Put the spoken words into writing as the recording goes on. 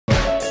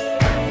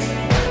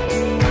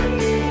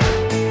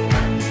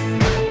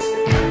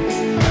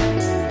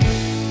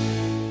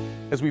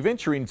As we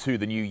venture into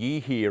the new year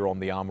here on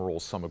the Armour All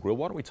Summer Grill,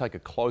 why don't we take a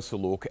closer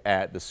look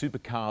at the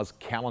Supercars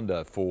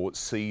calendar for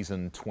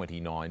season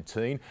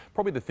 2019.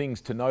 Probably the things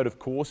to note, of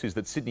course, is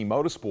that Sydney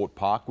Motorsport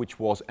Park, which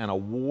was an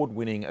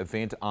award-winning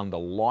event under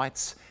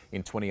lights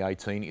in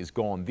 2018, is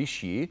gone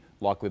this year,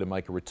 likely to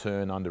make a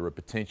return under a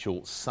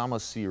potential Summer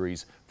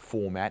Series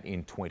format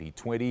in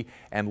 2020.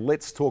 And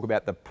let's talk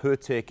about the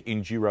Pertec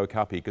Enduro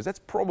Cup here, because that's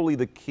probably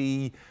the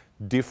key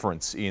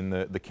difference in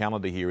the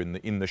calendar here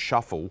in the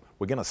shuffle.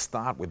 We're going to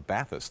start with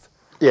Bathurst.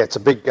 Yeah, it's a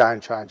big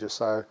game changer,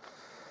 so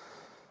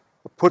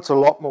it puts a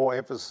lot more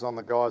emphasis on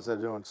the guys that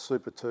are doing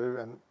Super 2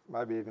 and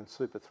maybe even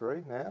Super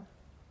 3 now.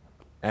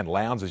 And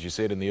Lowndes, as you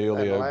said in the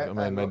earlier,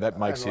 that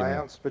makes him...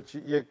 Lowndes, but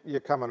you're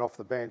coming off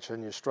the bench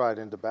and you're straight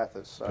into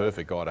Bathurst. So.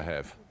 Perfect guy to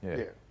have,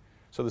 yeah.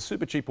 So the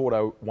Super Cheap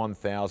Auto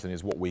 1000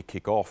 is what we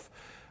kick off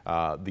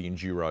the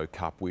Enduro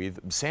Cup with.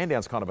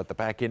 Sandown's kind of at the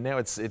back end now.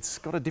 It's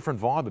got a different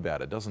vibe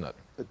about it, doesn't it?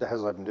 It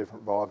has a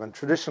different vibe, and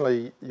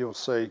traditionally you'll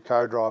see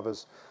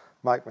co-drivers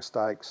make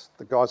mistakes.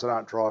 The guys that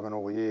aren't driving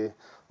all year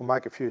will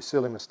make a few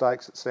silly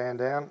mistakes at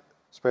Sandown,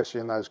 especially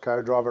in those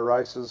co-driver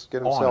races.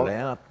 Get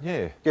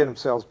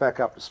themselves back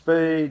up to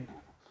speed.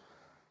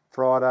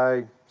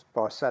 Friday,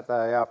 by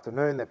Saturday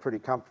afternoon, they're pretty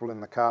comfortable in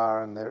the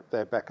car and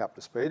they're back up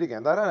to speed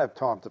again. They don't have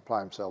time to play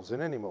themselves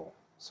in anymore.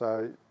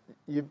 So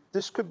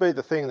this could be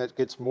the thing that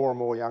gets more and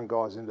more young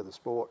guys into the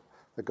sport.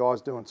 The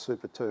guys doing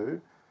Super 2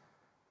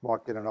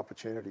 might get an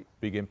opportunity.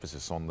 Big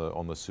emphasis on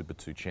the Super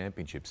 2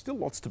 Championship. Still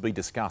lots to be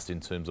discussed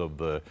in terms of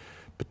the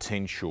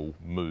potential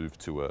move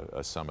to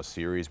a summer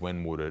series.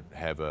 When would it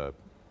have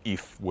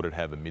would it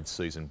have a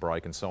mid-season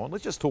break and so on?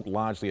 Let's just talk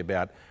largely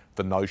about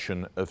the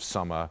notion of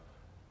summer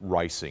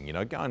racing. You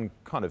know, going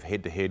kind of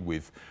head-to-head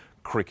with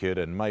cricket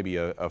and maybe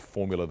a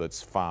formula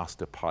that's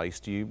faster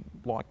paced. Do you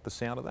like the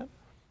sound of that?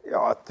 Yeah,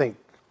 I think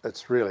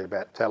it's really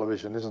about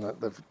television, isn't it?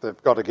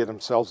 They've got to get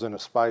themselves in a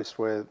space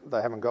where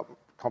they haven't got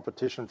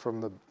competition from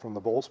the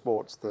ball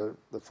sports, the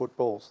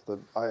footballs, the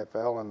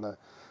AFL and the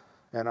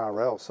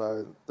NRL.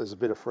 So there's a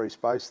bit of free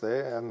space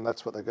there, and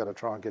that's what they've got to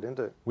try and get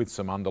into. With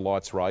some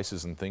underlights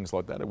races and things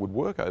like that, it would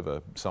work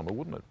over summer,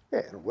 wouldn't it? Yeah,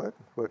 it'll work.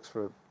 It works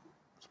for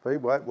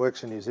Speedway. It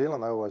works in New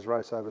Zealand. They always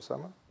race over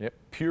summer. Yep.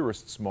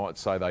 Purists might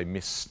say they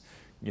miss,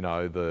 you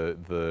know,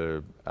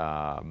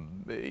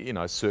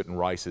 certain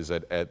races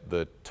at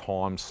the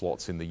time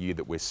slots in the year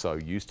that we're so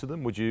used to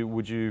them. Would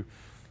you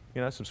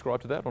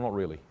subscribe to that, or not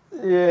really?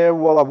 Yeah,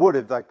 well, I would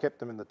if they kept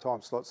them in the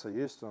time slots they're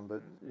used to them.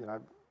 But you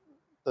know,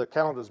 the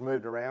calendar's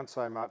moved around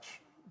so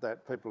much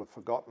that people have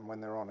forgotten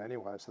when they're on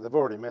anyway. So they've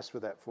already messed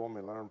with that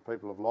formula, and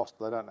people have lost.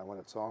 They don't know when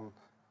it's on.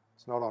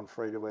 It's not on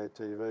free-to-air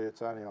TV.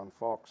 It's only on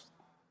Fox.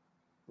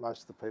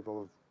 Most of the people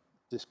have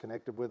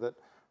disconnected with it.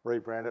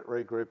 Rebrand it,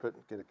 regroup it,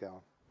 get it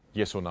going.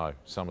 Yes or no,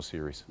 Summer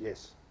Series?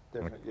 Yes,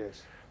 definitely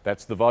yes.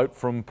 That's the vote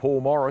from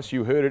Paul Morris.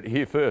 You heard it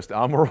here first.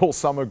 Armour All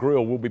Summer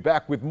Grill. We'll be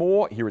back with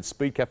more here at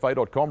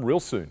speedcafe.com real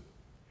soon.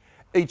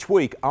 Each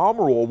week,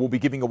 Armour All will be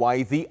giving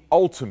away the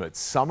ultimate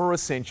Summer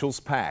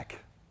Essentials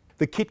Pack.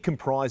 The kit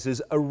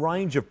comprises a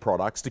range of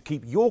products to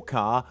keep your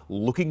car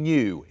looking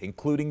new,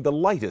 including the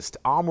latest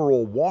Armour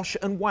All Wash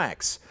and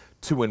Wax,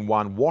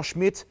 2-in-1 wash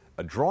mitt,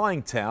 a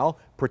drying towel,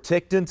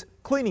 protectant,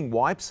 cleaning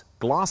wipes,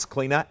 glass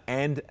cleaner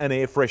and an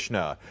air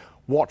freshener.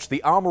 Watch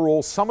the Armour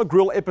All Summer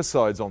Grill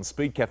episodes on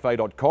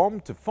speedcafe.com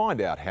to find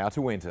out how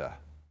to enter.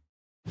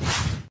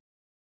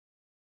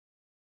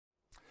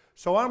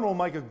 So Armour All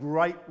make a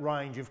great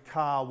range of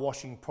car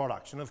washing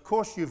products, and of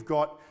course you've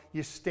got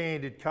your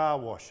standard car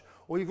wash,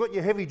 or you've got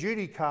your heavy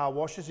duty car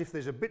washes if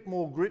there's a bit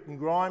more grit and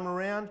grime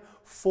around,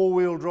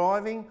 four-wheel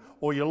driving,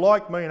 or you're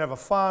like me and have a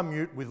farm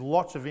ute with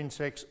lots of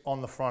insects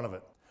on the front of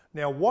it.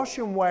 Now, wash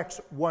and wax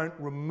won't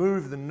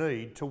remove the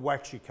need to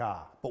wax your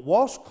car, but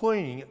whilst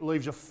cleaning, it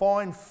leaves a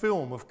fine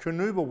film of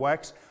carnauba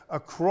wax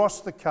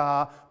across the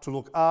car to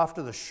look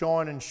after the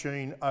shine and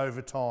sheen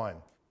over time.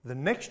 The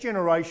next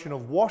generation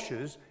of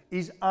washers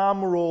is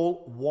Armour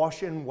All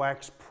Wash and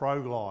Wax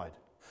Pro Glide.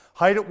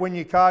 Hate it when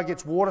your car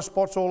gets water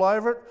spots all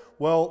over it?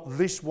 Well,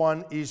 this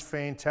one is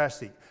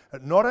fantastic.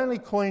 It not only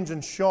cleans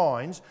and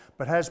shines,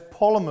 but has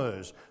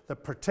polymers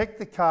that protect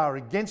the car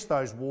against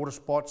those water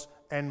spots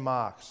and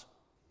marks.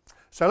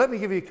 So let me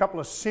give you a couple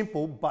of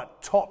simple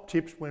but top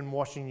tips when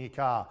washing your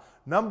car.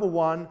 Number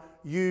one,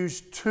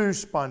 use 2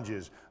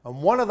 sponges,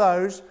 and one of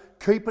those,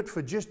 keep it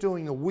for just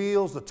doing the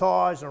wheels, the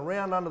tyres and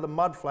around under the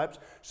mud flaps,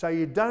 so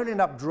you don't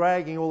end up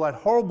dragging all that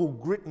horrible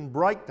grit and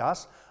brake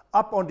dust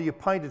up onto your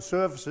painted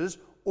surfaces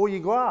or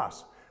your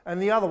glass.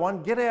 And the other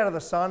one, get out of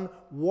the sun,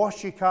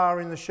 wash your car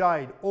in the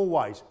shade,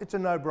 always. It's a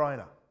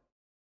no-brainer.